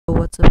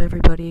up,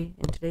 everybody?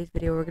 In today's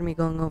video, we're going to be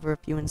going over a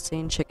few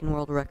insane chicken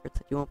world records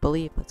that you won't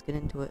believe. Let's get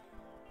into it.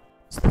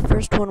 So the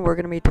first one we're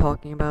going to be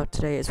talking about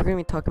today is we're going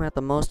to be talking about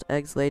the most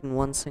eggs laid in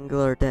one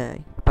singular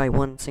day by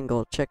one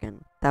single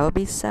chicken. That would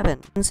be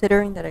 7.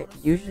 Considering that it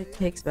usually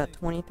takes about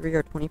 23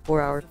 or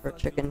 24 hours for a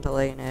chicken to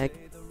lay an egg,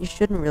 you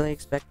shouldn't really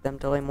expect them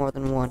to lay more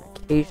than 1.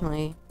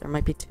 Occasionally, there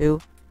might be 2.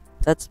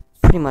 That's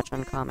pretty much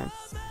uncommon.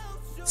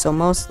 So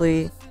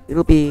mostly,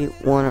 it'll be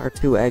 1 or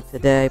 2 eggs a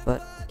day,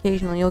 but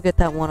occasionally you'll get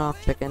that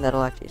one-off chicken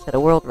that'll actually set a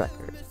world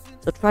record.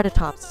 So try to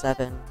top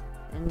 7,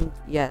 and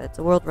yeah, it's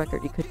a world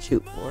record you could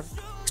shoot for.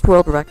 Next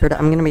world record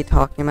I'm going to be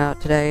talking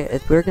about today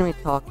is we're going to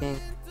be talking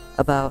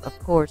about, of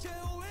course,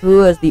 who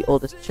has the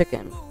oldest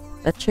chicken.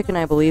 That chicken,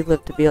 I believe,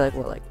 lived to be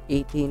like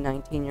 18,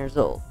 19 years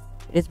old.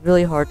 It is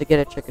really hard to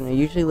get a chicken to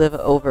usually live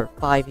over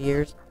 5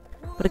 years,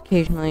 but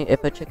occasionally,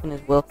 if a chicken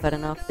is well fed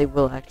enough, they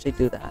will actually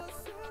do that.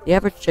 The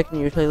average chicken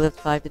usually lives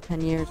 5 to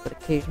 10 years, but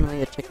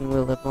occasionally a chicken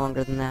will live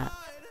longer than that.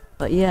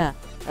 But yeah,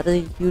 that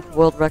is a huge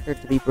world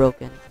record to be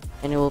broken,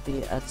 and it will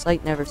be a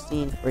sight never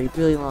seen for a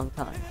really long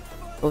time.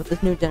 But with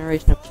this new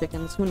generation of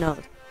chickens, who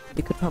knows?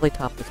 You could probably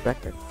top this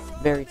record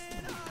very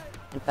soon.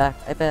 In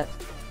fact, I bet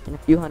in a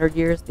few hundred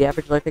years, the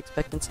average life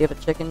expectancy of a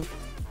chicken will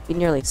be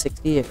nearly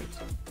 60 years.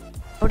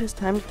 Now it is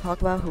time to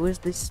talk about who is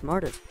the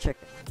smartest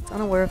chicken. It's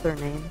unaware of their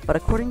name, but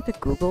according to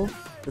Google,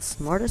 the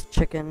smartest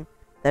chicken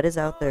that is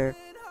out there,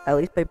 at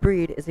least by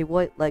breed, is a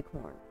white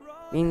leghorn,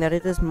 meaning that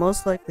it is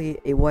most likely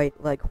a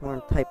white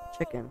leghorn type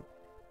chicken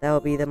that will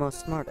be the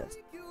most smartest.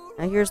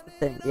 Now here's the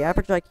thing, the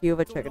average IQ of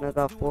a chicken is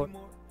about 4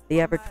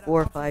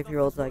 or 5 year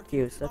old's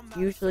IQ, so that's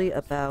usually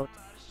about,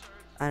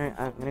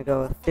 I'm gonna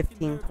go with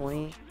 15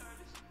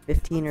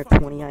 or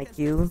 20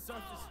 IQ.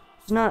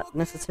 It's not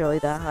necessarily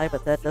that high,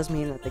 but that does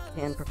mean that they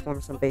can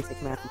perform some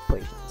basic math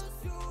equations.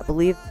 I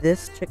believe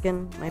this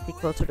chicken might be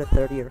closer to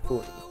 30 or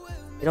 40.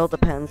 It all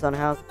depends on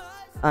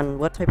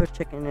what type of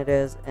chicken it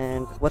is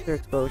and what their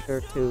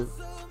exposure to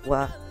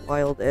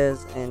wild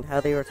is and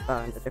how they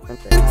respond to different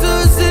things.